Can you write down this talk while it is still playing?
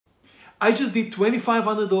I just did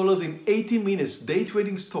 $2,500 in 80 minutes day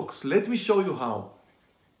trading stocks. Let me show you how.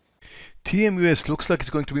 TMUS looks like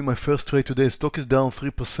it's going to be my first trade today. Stock is down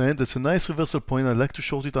 3%. That's a nice reversal point. I'd like to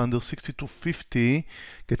short it under 62.50.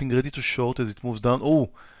 Getting ready to short as it moves down.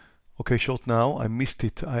 Oh, okay, short now. I missed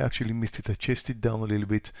it. I actually missed it. I chased it down a little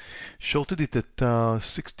bit. Shorted it at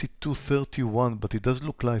 62.31, but it does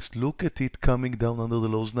look nice. Look at it coming down under the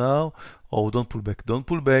lows now. Oh, don't pull back. Don't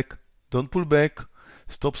pull back. Don't pull back.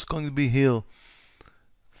 Stop's going to be here.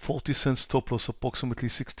 40 cents stop loss, approximately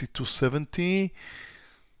 62.70.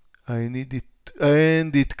 I need it,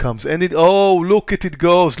 and it comes, and it, oh, look at it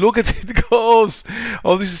goes, look at it goes.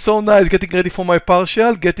 Oh, this is so nice. Getting ready for my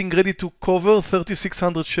partial, getting ready to cover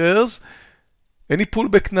 3,600 shares. Any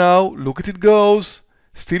pullback now, look at it goes,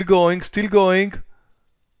 still going, still going.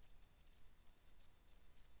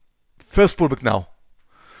 First pullback now.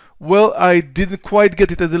 Well, I didn't quite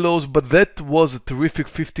get it at the lows, but that was a terrific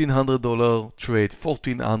 $1,500 trade,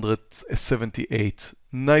 1,478.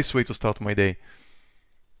 Nice way to start my day.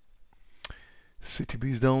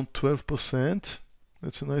 CTB is down 12%.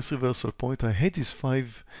 That's a nice reversal point. I hate these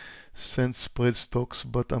 5-cent spread stocks,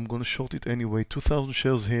 but I'm going to short it anyway. 2,000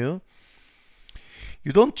 shares here.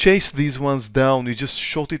 You don't chase these ones down, you just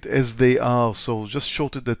short it as they are. So just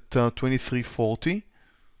short it at 23.40.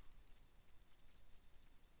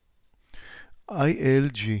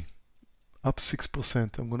 ILG up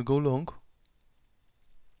 6%. I'm going to go long.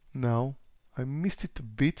 Now, I missed it a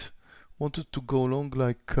bit. Wanted to go long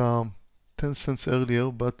like 10 cents earlier,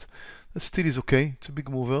 but that still is okay. It's a big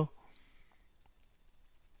mover.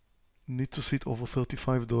 Need to see it over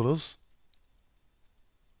 $35.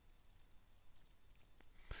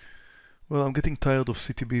 Well, I'm getting tired of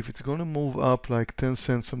CTB. If it's gonna move up like 10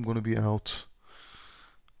 cents, I'm gonna be out.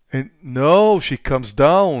 And no, she comes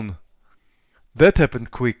down. That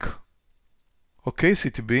happened quick. Okay,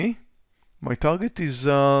 CTB. My target is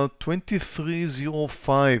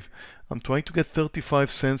 23.05. I'm trying to get 35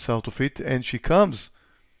 cents out of it, and she comes.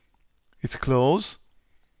 It's close.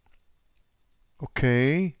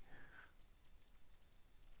 Okay.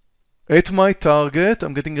 At my target,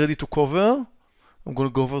 I'm getting ready to cover. I'm going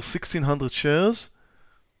to go over 1,600 shares.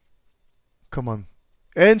 Come on.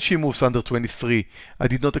 And she moves under 23. I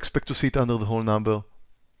did not expect to see it under the whole number.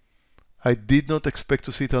 I did not expect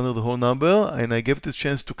to see it under the whole number, and I gave it a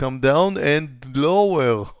chance to come down and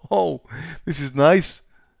lower. Oh, this is nice.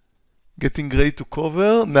 Getting ready to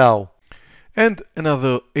cover now. And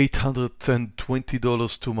another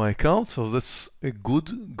 $820 to my account, so that's a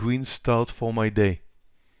good green start for my day.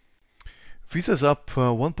 Visa's up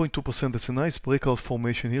 1.2%. That's a nice breakout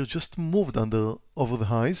formation here. Just moved over the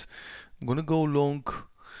highs. I'm gonna go long,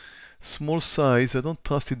 small size. I don't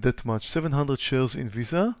trust it that much. 700 shares in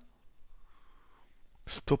Visa.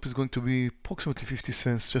 Stop is going to be approximately 50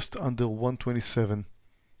 cents, just under 127.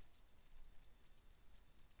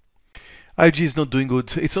 IG is not doing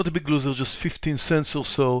good. It's not a big loser, just 15 cents or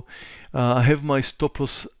so. I have my stop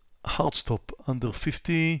loss hard stop under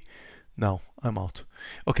 50. Now I'm out.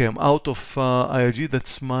 Okay, I'm out of ILG.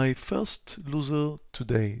 That's my first loser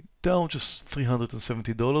today. Down just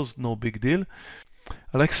 $370, no big deal.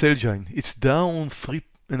 I like Celgine. It's down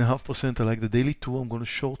 3.5%. I like the daily too. I'm going to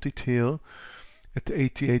short it here at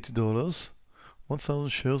 $88. 1,000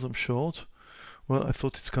 shares I'm short. Well, I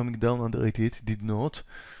thought it's coming down under 88. It did not.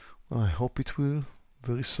 I hope it will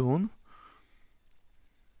very soon.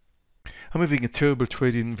 I'm having a terrible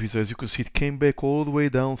trade in Visa. As you can see, it came back all the way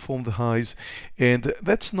down from the highs, and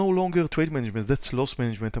that's no longer trade management, that's loss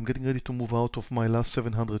management. I'm getting ready to move out of my last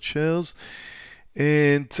 700 shares,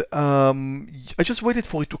 and I just waited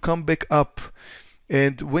for it to come back up,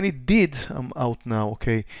 and when it did, I'm out now.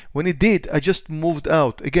 Okay, when it did, I just moved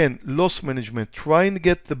out. Again, loss management. Try and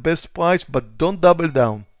get the best price, but don't double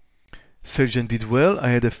down. Celgine did well. I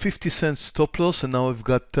had a 50 cent stop loss, and now I've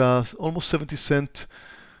got almost 70 cent,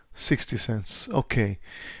 60 cents. Okay,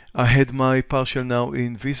 I had my partial now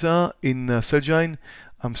in Visa. In Celgine,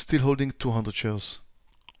 I'm still holding 200 shares.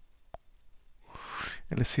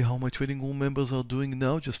 And let's see how my trading room members are doing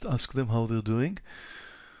now. Just ask them how they're doing.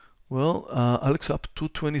 Well, Alex up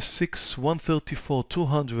 226, 134,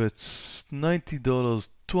 $200, $90,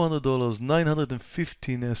 $200,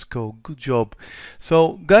 915 ESCO. Good job.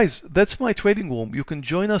 So guys, that's my trading room. You can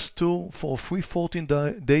join us too for a free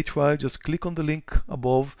 14-day trial. Just click on the link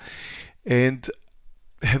above and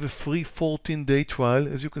have a free 14-day trial.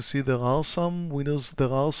 As you can see, there are some winners,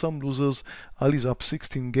 there are some losers. Ali's up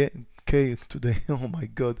 16K today. Oh my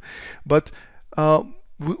god. But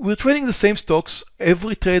we're trading the same stocks.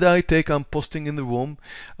 Every trade I take, I'm posting in the room.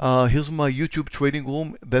 Here's my YouTube trading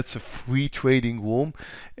room. That's a free trading room,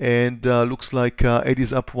 and looks like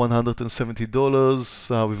Eddie's up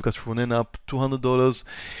 $170. We've got Ronen up $200.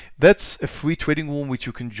 That's a free trading room which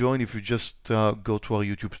you can join if you just go to our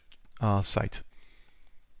YouTube site.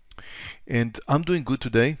 And I'm doing good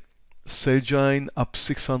today. Celgine up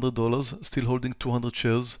 $600, still holding 200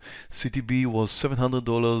 shares. CTB was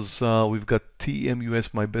 $700. We've got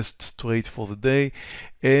TMUS, my best trade for the day.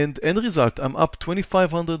 And end result, I'm up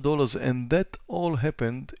 $2,500, and that all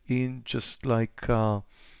happened in just like,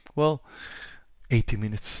 well, 80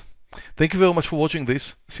 minutes. Thank you very much for watching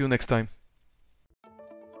this. See you next time.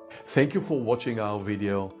 Thank you for watching our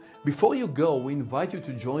video. Before you go, we invite you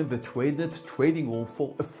to join the Tradenet trading room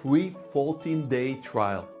for a free 14-day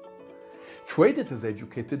trial. Tradenet has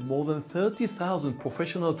educated more than 30,000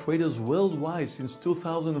 professional traders worldwide since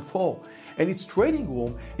 2004, and its trading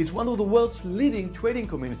room is one of the world's leading trading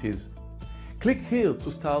communities. Click here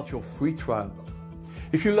to start your free trial.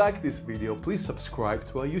 If you like this video, please subscribe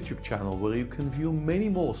to our YouTube channel where you can view many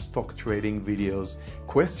more stock trading videos.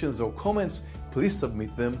 Questions or comments, please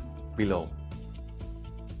submit them below.